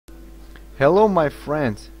Hello my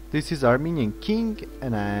friends, this is Armenian King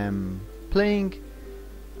and I am playing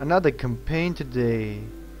another campaign today.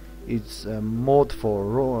 It's a mod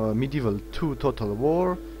for Medieval 2 Total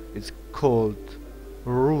War. It's called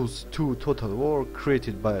Ruсь 2 Total War,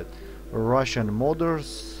 created by Russian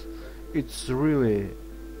modders. It's really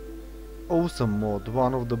awesome mod,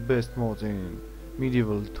 one of the best mods in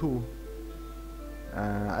Medieval 2.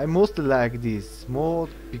 I mostly like this mod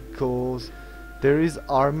because there is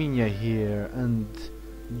Armenia here and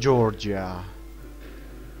Georgia.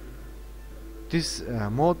 This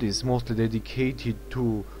mod is mostly dedicated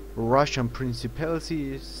to Russian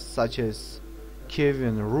principalities such as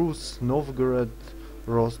Kievan Rus, Novgorod,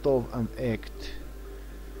 Rostov and Ekt.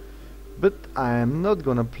 But I am not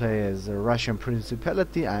gonna play as a Russian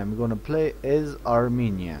principality, I am gonna play as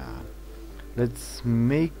Armenia. Let's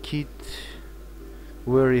make it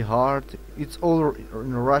very hard. It's all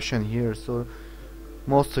in Russian here, so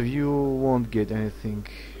most of you won't get anything,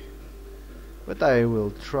 but I will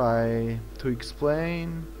try to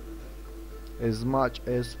explain as much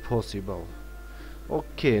as possible.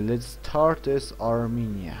 Okay, let's start as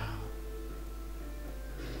Armenia.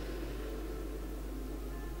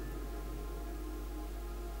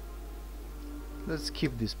 Let's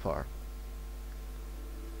skip this part.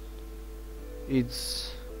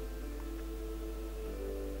 It's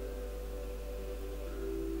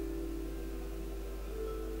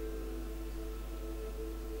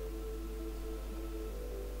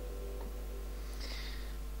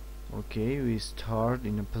okay, we start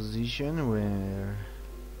in a position where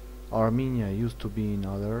Armenia used to be in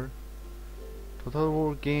other Total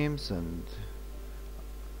War games, and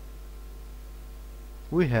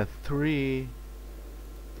we have three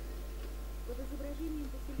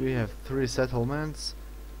settlements.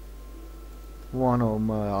 One of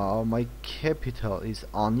my capital is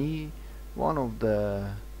Ani, one of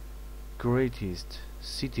the greatest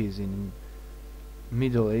cities in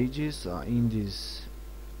Middle Ages in this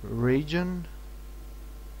region.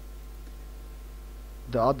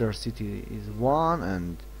 The other city is one,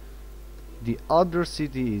 and the other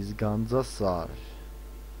city is Gandzasar.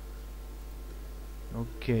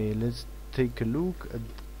 Okay, let's take a look at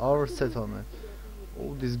our settlement.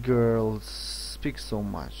 Oh, these girls speak so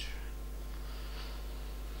much.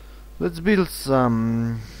 Let's build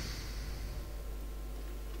some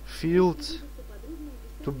fields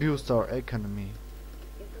to boost our economy.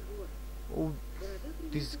 Oh,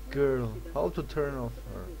 this girl, how to turn off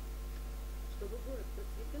her?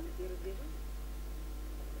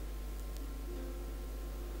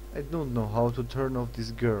 I don't know how to turn off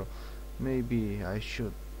this girl. Maybe I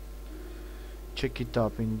should check it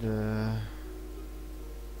up in the...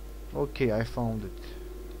 Okay, I found it.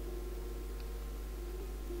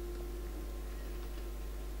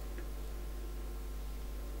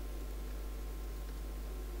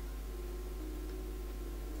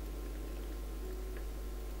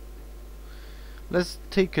 Let's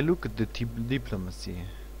take a look at the diplomacy.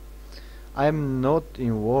 I am not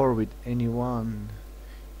in war with anyone.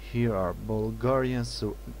 Here are Bulgarians,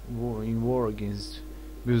 so in war against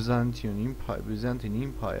Byzantine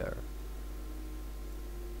Empire.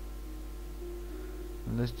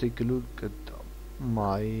 And let's take a look at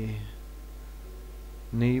my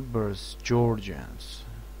neighbors, Georgians.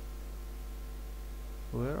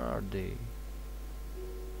 Where are they?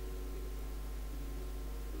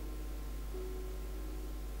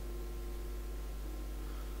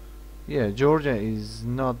 Yeah, Georgia is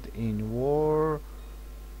not in war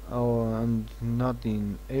and not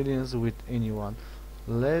in alliance with anyone.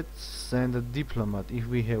 Let's send a diplomat if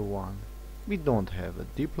we have one. We don't have a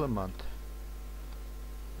diplomat,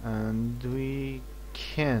 and we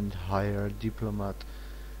can't hire a diplomat.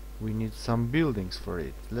 We need some buildings for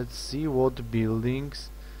it. Let's see what buildings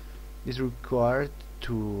is required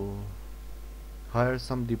to hire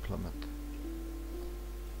some diplomat.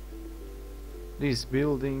 This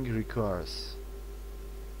building requires.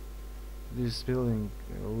 This building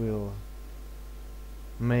will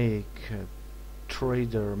make a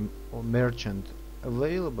trader or merchant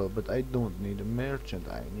available, but I don't need a merchant.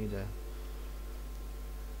 I need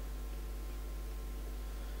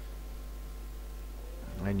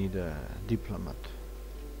a diplomat.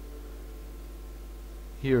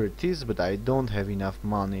 Here it is, but I don't have enough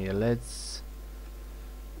money. Let's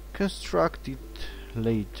construct it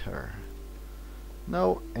later.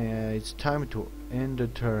 Now it's time to end the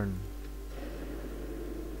turn.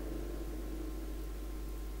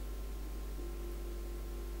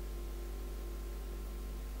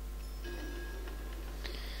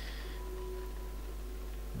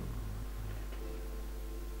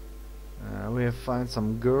 We have found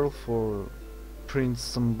some girl for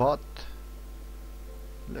Prince Sambat.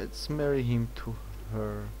 Let's marry him to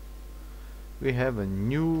her. We have a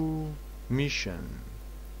new mission.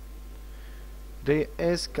 They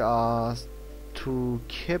ask us to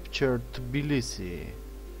capture Tbilisi.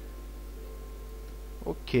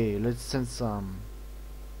 Okay, let's send some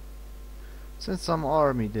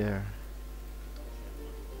army there.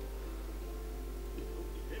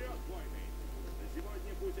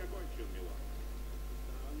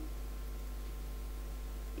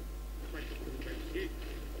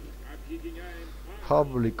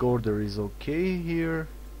 Public order is okay here,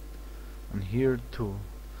 and here too.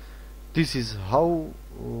 This is how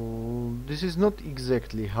this is not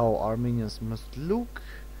exactly how Armenians must look,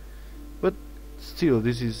 but still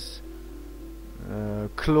this is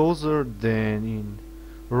closer than in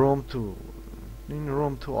Rome to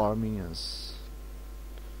Armenians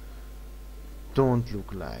don't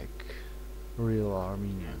look like real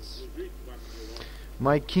Armenians.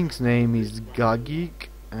 My king's name is Gagik,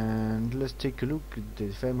 and let's take a look at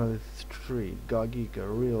the family tree. Gagik, a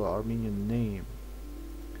real Armenian name.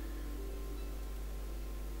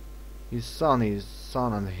 His son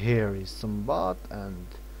and heir is Sambat, and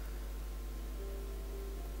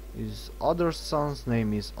his other son's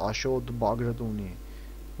name is Ashod Bagratuni.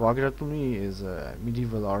 Bagratuni is a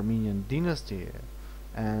medieval Armenian dynasty,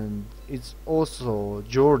 and it's also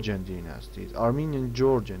Georgian dynasty, Armenian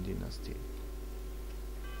Georgian dynasty.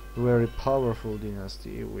 Very powerful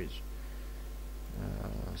dynasty which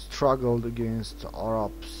struggled against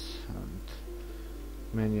Arabs and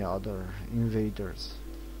many other invaders.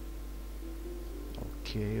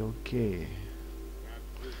 Okay.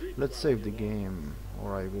 Let's save the game,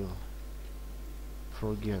 or I will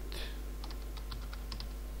forget.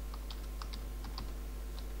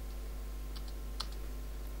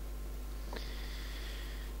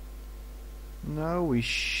 Now we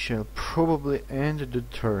shall probably end the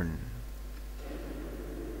turn.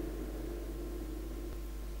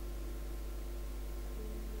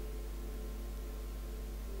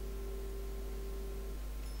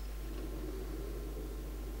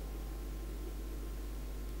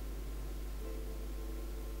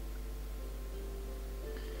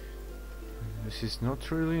 This is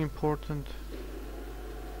not really important.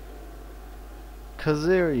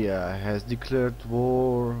 Khazaria has declared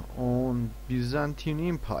war on Byzantine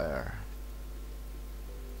Empire,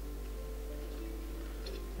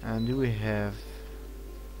 and we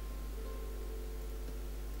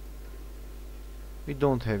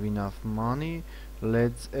don't have enough money.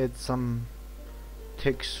 Let's add some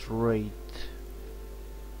tax rate.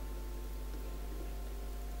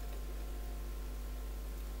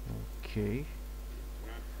 Okay.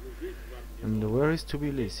 And where is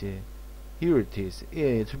Tbilisi? Here it is.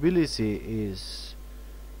 Yeah, Tbilisi is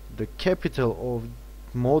the capital of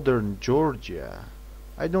modern Georgia.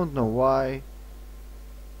 I don't know why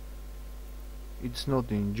it's not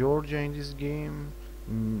in Georgia in this game.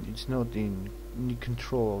 It's not in the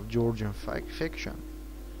control of Georgian faction.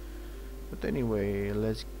 But anyway,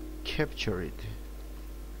 let's capture it.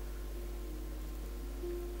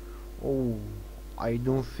 Oh, I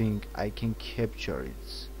don't think I can capture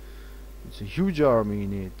it. It's a huge army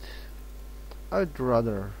in it. I'd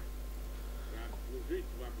rather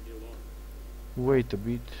wait a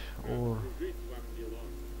bit, or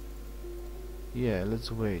yeah,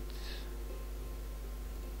 let's wait.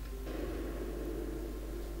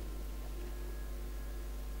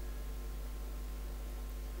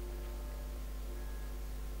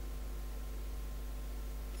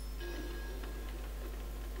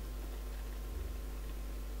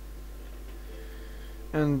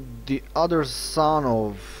 And the other son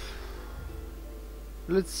of,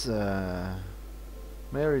 let's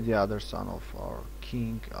marry the other son of our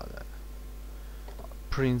king,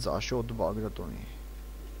 Prince Ashot Bagratoni.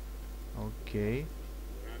 Okay.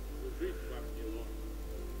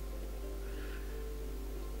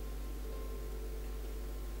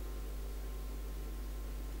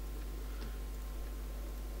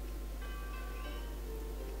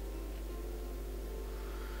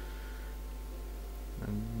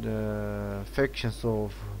 And factions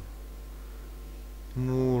of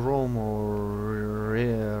Murom or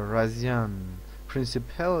Razian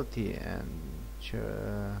Principality and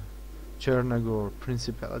Chernogor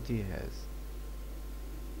Principality has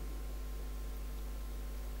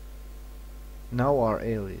now are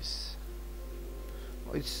allies.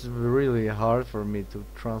 It's really hard for me to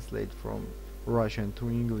translate from Russian to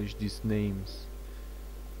English these names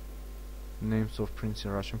of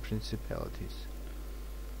Russian principalities.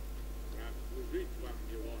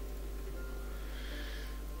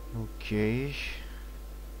 Okay.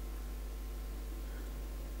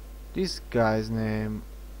 This guy's name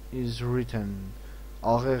is written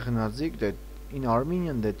Աղեղնաձիկ, that in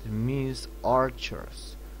Armenian that means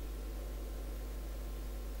archers.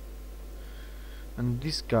 And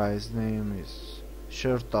this guy's name is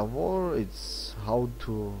Shertavor. It's how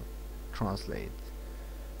to translate.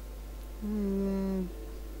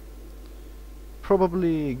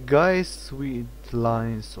 Probably guys with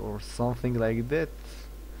lines or something like that.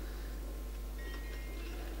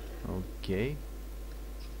 Okay.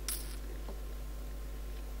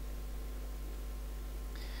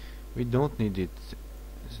 We don't need it.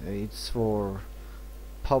 It's for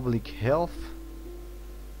public health.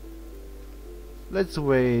 Let's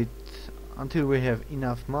wait until we have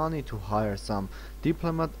enough money to hire some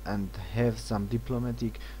diplomat and have some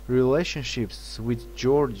diplomatic relationships with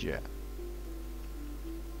Georgia.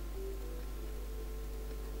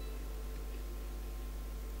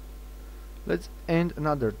 Let's end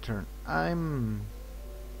another turn. I'm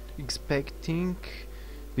expecting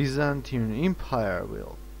Byzantine Empire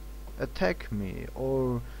will attack me,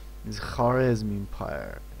 or this Khwarezm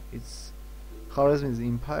Empire. It's Khwarezm's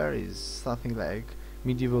empire is something like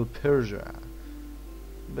medieval Persia,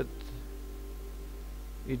 but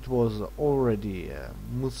it was already a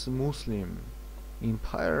Muslim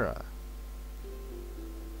empire.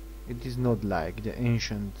 It is not like the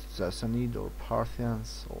ancient Sassanid or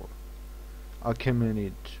Parthians or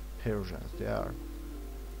Achaemenid Persians. They are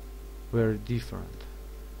very different.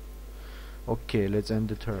 Okay, let's end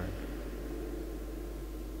the turn.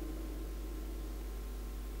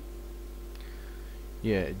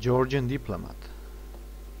 Yeah, Georgian diplomat.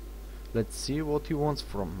 Let's see what he wants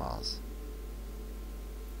from us.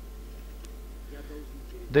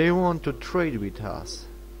 They want to trade with us.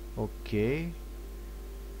 Okay.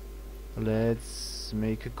 Let's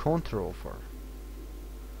make a counter offer.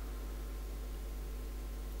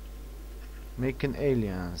 Make an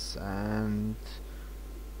alliance and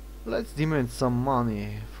let's demand some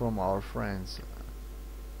money from our friends.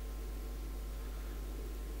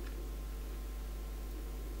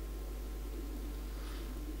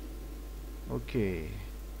 Okay,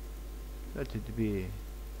 let it be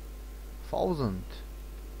 1,000,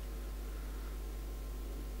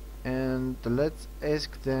 and let's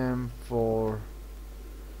ask them for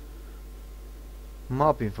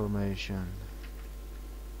map information.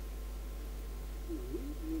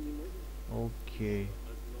 Okay,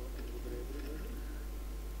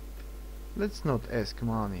 let's not ask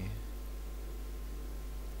money,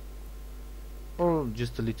 or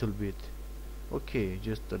just a little bit. Okay,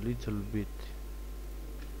 just a little bit.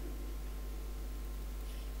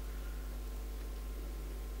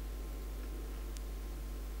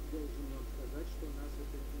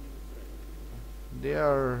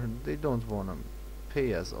 They don't wanna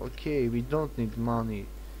pay us. Okay, we don't need money.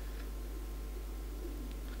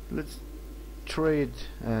 Let's trade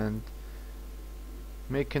and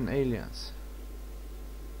make an alliance.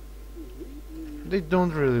 They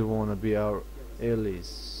don't really wanna be our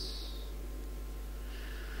allies.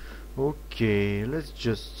 Okay, let's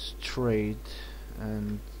just trade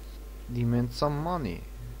and demand some money.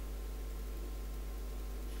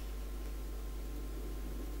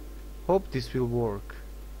 Hope this will work.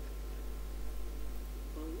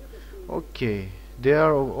 Okay, they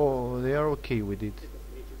are okay with it.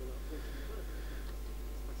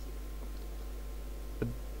 But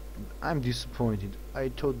I'm disappointed. I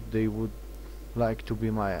thought they would like to be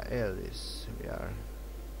my allies.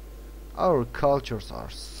 Our cultures are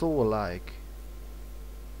so alike.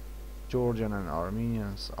 Georgian and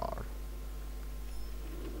Armenians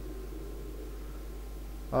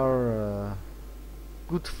are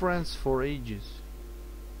good friends for ages.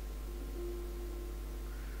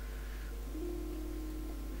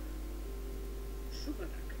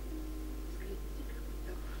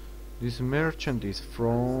 This merchant is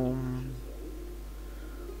from...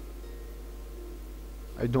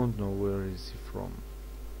 I don't know where is he from.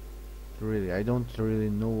 Really, I don't really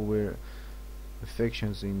know where the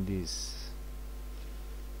factions in this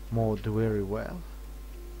mod very well.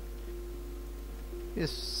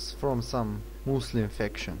 He's from some Muslim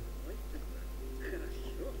faction.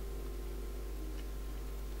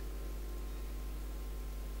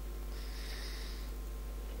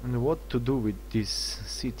 And what to do with this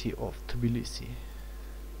city of Tbilisi?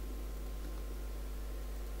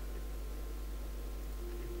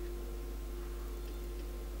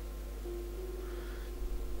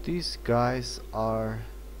 These guys are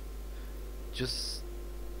just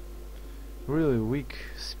really weak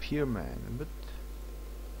spearmen, but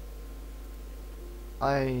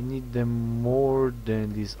I need them more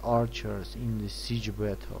than these archers in the siege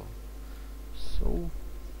battle, so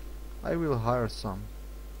I will hire some.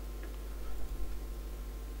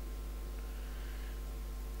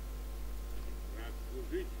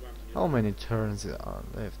 How many turns are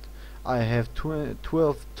left? I have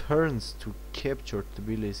 12 turns to capture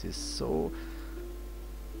Tbilisi, so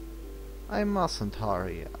I mustn't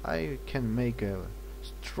hurry. I can make a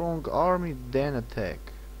strong army, then attack.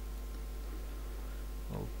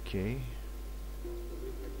 Okay.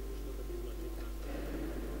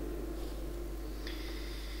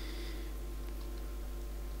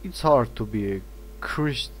 It's hard to be a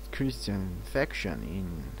Christian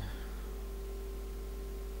faction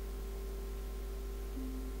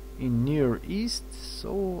in Near East,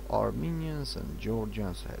 so Armenians and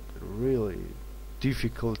Georgians had really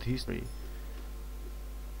difficult history.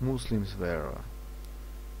 Muslims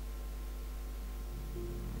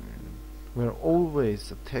were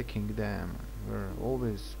always attacking them, were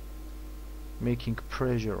always making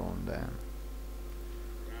pressure on them.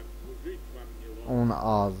 On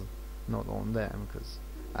us, not on them, because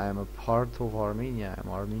I am a part of Armenia,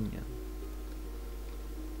 I'm Armenian.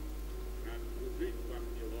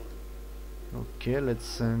 Okay, let's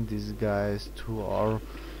send these guys to our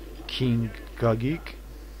King Gagik.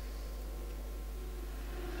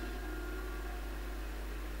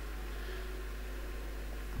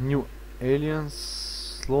 New aliens,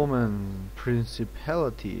 Sloman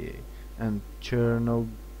Principality and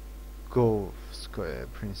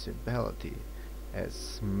Chernogovskaya Principality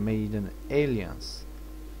as maiden aliens.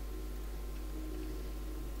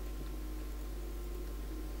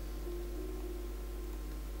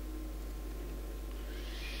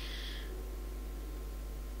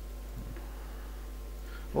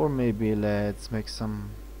 Or maybe let's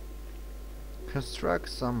construct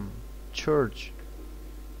some church,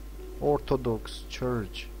 Orthodox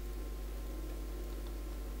church.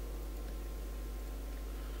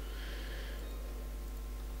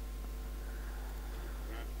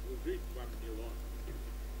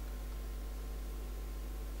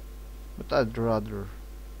 But I'd rather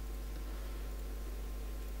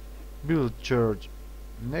build church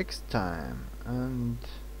next time, and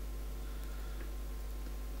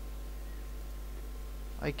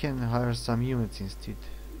I can hire some units instead.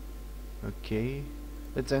 Okay,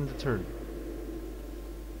 let's end the turn.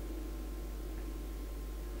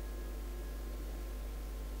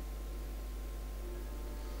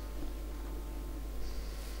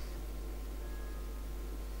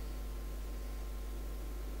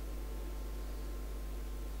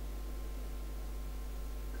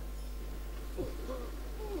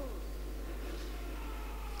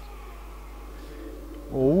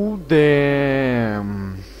 Oh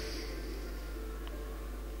damn!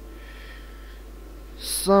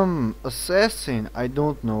 Some assassin, I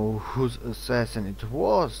don't know whose assassin it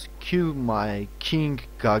was, killed my King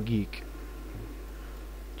Gagik.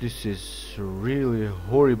 This is a really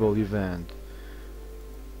horrible event.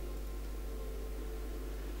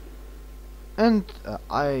 And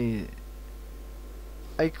I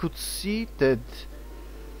could see that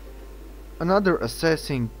another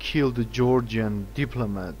assassin killed a Georgian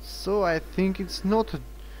diplomat, so I think it's not a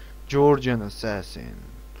Georgian assassin.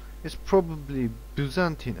 It's probably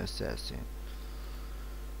Byzantine assassin.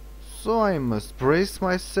 So I must brace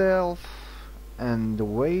myself and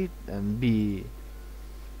wait and be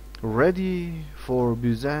ready for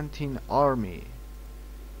Byzantine army.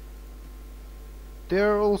 They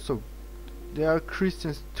are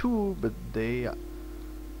Christians too, but they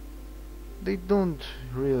don't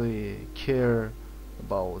really care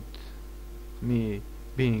about me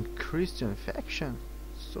being Christian faction.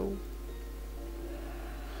 So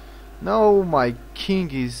now my king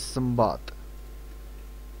is Sambat,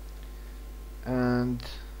 and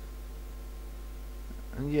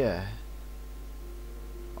yeah,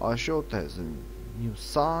 Ashot has a new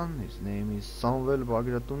son. His name is Samvel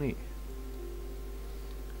Bagratuni.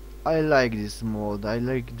 I like this mod, I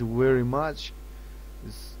like it very much.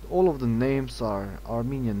 All of the names are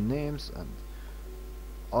Armenian names and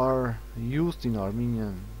are used in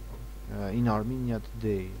Armenia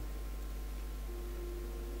today.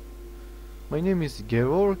 My name is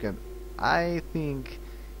Georg, and I think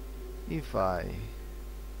if I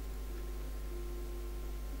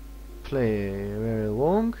play very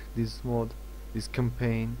long this mod, this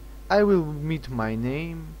campaign, I will meet my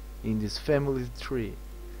name in this family tree.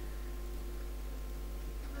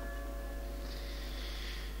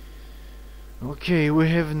 Okay, we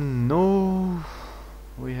have no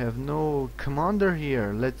commander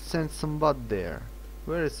here. Let's send Sambat there.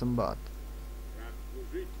 Where is Sambat?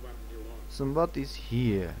 Sambat is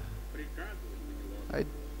here.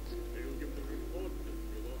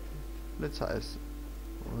 Let's ask.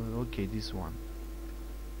 Okay, this one.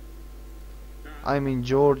 I'm in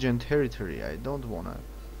Georgian territory. I don't wanna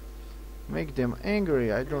make them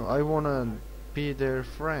angry. I wanna be their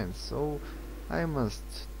friends, so I must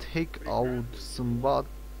take some butt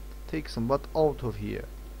out of here.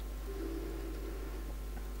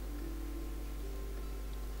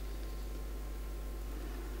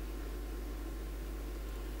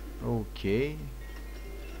 Okay.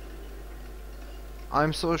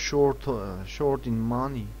 I'm so short in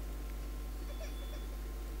money.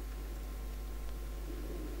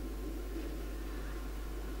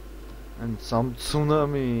 And some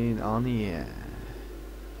tsunami in Armenia.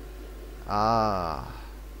 Ah.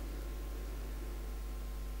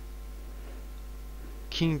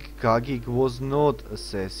 King Kagik was not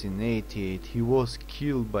assassinated, he was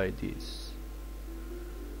killed by this.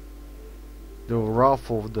 The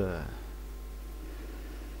wrath of the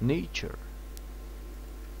nature.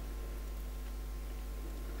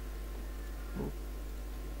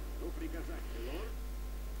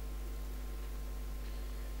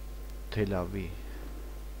 Tblisi,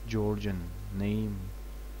 Georgian name.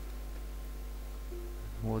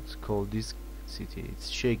 What's called this city? It's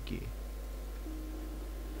shaky.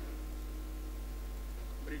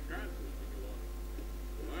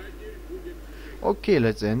 Okay,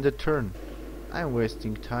 let's end the turn. I'm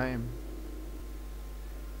wasting time.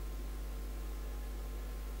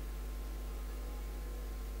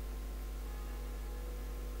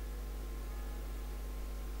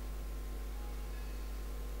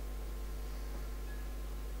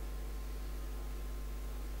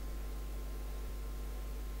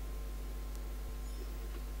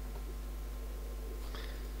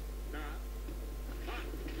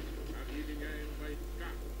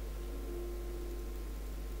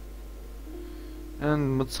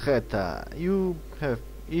 And Mutsketa,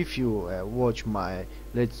 if you watch my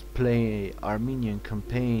Let's Play Armenian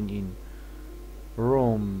campaign in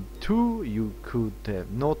Rome 2, you could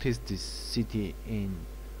have noticed this city in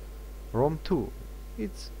Rome 2.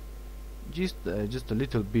 It's just a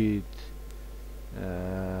little bit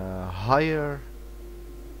higher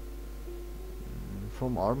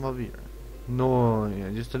from Armavir. No,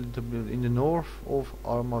 yeah, just a little bit in the north of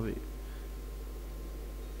Armavir.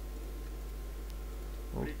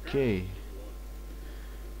 Okay,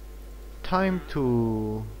 time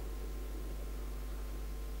to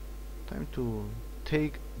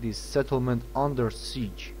take this settlement under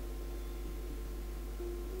siege.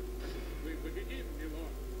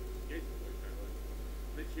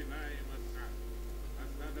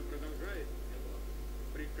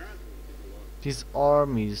 This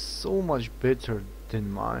army is so much better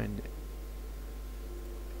than mine.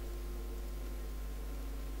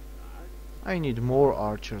 I need more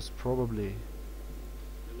archers, probably.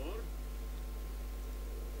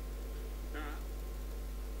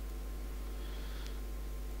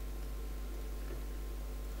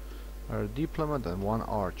 A diplomat and one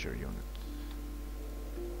archer unit.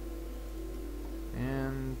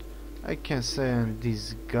 And I can send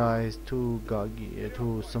these guys to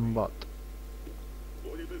to Sambat.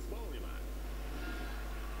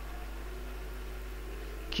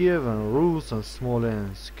 Kiev and Rus and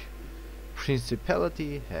Smolensk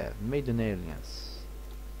Principality have made an alliance.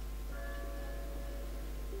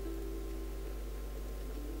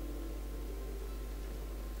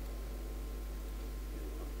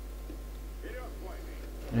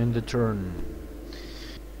 In the turn,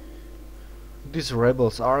 these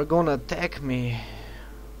rebels are gonna attack me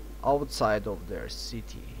outside of their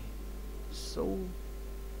city, so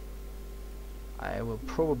I will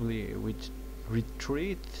probably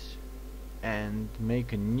retreat and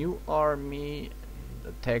make a new army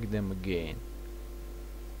and attack them again.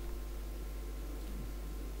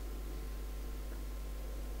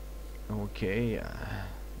 Okay,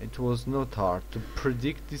 it was not hard to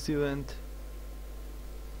predict this event.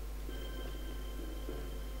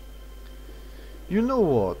 You know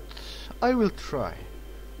what? I will try.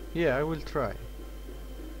 Yeah, I will try.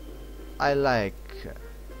 I like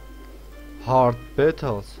hard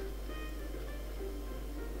battles.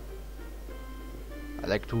 I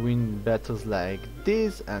like to win battles like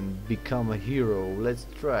this and become a hero. Let's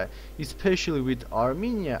try. Especially with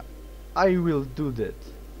Armenia, I will do that.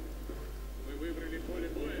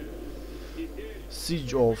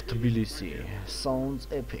 Siege of Tbilisi sounds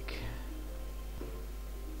epic.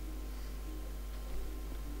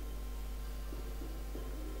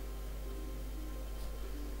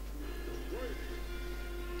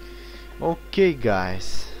 Okay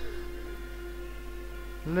guys,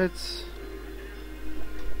 let's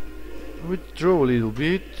withdraw a little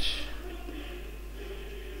bit.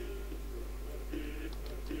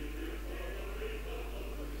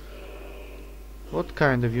 What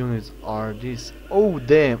kind of units are these? Oh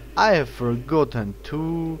damn, I have forgotten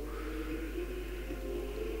to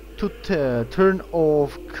to turn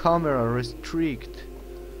off camera restrict.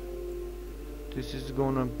 This is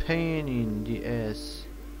gonna pain in the ass.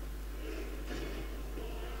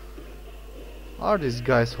 Are these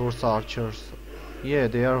guys horse archers? Yeah,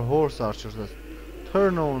 they are horse archers. Let's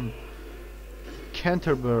turn on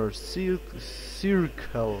Canterbury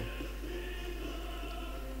circle.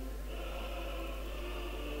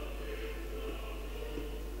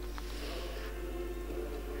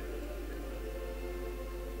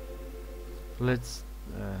 Let's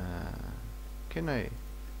can I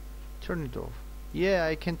turn it off? Yeah,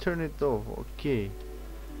 I can turn it off. Okay,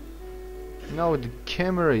 now the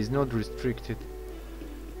camera is not restricted.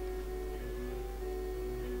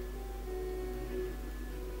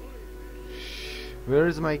 Where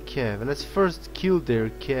is my cav? Let's first kill their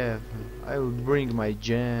cav. I will bring my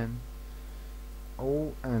gen.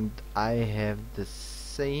 Oh, and I have the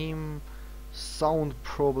same sound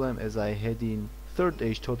problem as I had in Third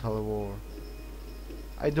Age Total War.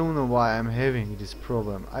 I don't know why I'm having this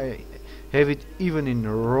problem. I have it even in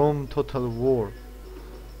Rome Total War.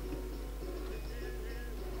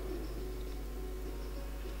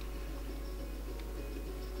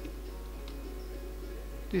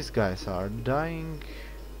 These guys are dying.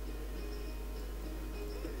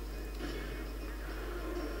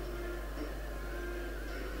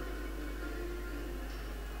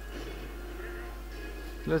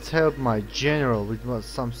 Let's help my general with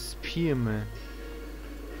some spearmen.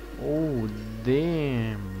 Oh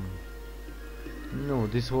damn. No,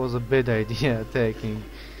 this was a bad idea, attacking.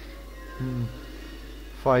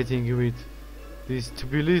 Fighting with these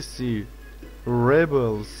Tbilisi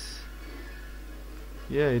rebels.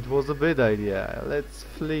 Yeah, it was a bad idea. Let's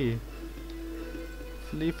flee.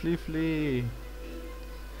 Flee.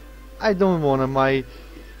 I don't wanna my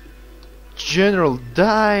general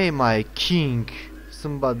die, my king.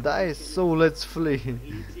 Somebody dies, so let's flee.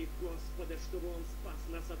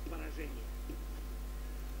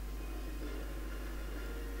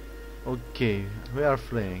 Okay, we are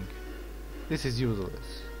fleeing. This is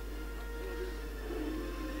useless.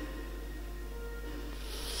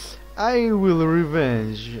 I will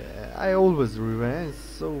revenge. I always revenge,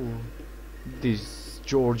 so these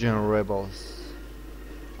Georgian rebels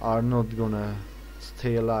are not gonna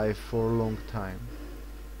stay alive for a long time.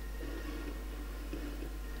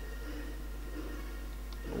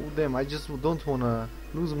 Oh damn, I just don't wanna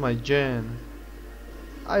lose my gen.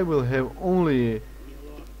 I will have only...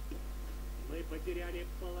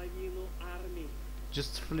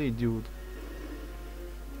 Just flee, dude.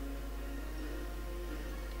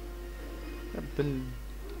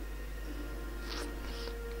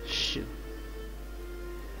 Shit.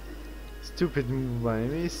 Stupid move by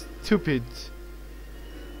me. Stupid.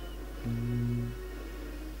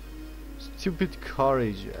 Stupid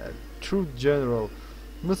courage. A true general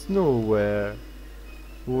must know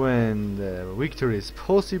when the victory is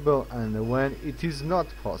possible and when it is not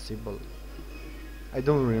possible. I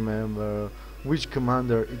don't remember which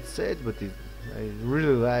commander it said, but I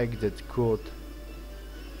really like that quote.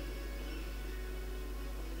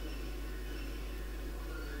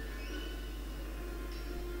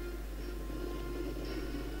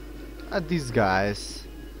 These guys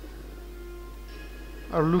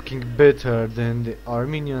are looking better than the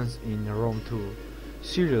Armenians in Rome 2.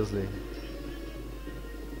 Seriously.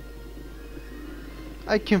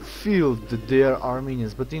 I can feel that they are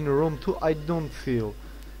Armenians, but in Rome 2 I don't feel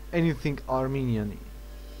anything Armenian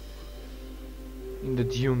in the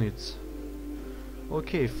units.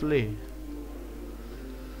 Okay, flee.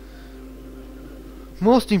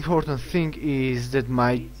 Most important thing is that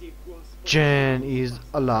my Jan is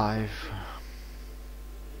alive.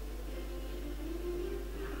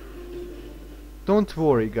 Don't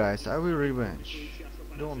worry guys, I will revenge.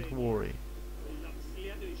 Don't worry.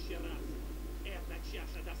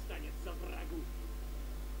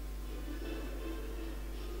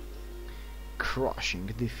 Crushing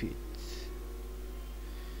defeat.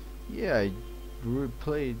 Yeah, I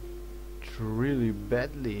played really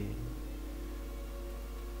badly.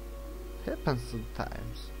 Happens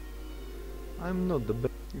sometimes. I'm not the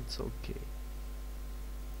best. It's okay.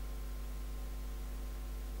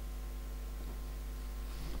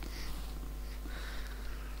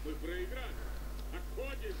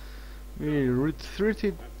 We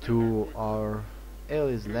retreated to our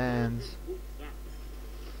allies' lands.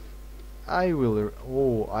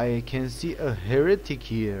 Oh, I can see a heretic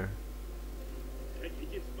here.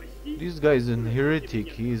 This guy is a heretic.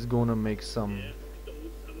 He is gonna make some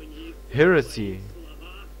heresy.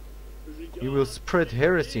 He will spread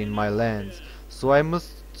heresy in my lands. So I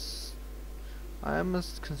must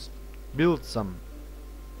build some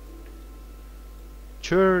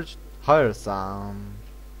church, hire some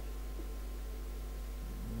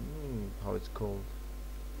how it's called,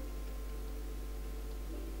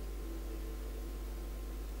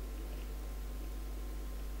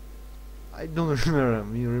 I don't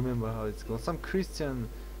remember how it's called, some Christian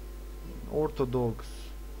Orthodox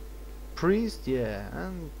priest, yeah,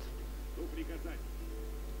 and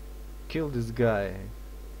kill this guy.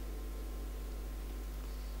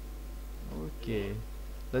 Okay,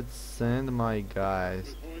 let's send my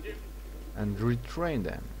guys and retrain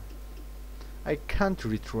them. I can't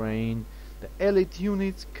retrain the elite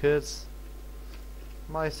units cause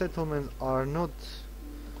my settlements are not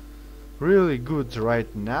really good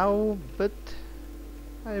right now, but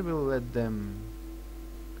I will let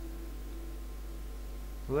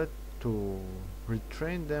to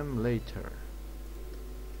retrain them later.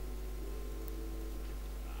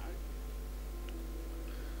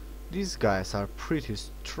 These guys are pretty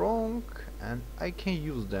strong and I can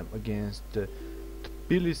use them against the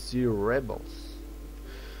Tbilisi rebels.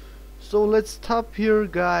 So let's stop here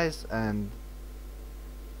guys and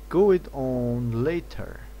go it on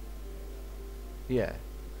later. Yeah,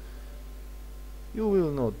 you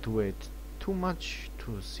will not wait too much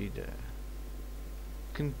to see the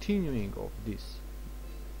continuing of this,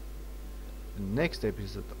 the next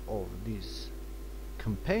episode of this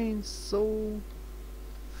campaign. So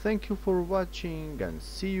thank you for watching and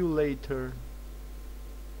see you later.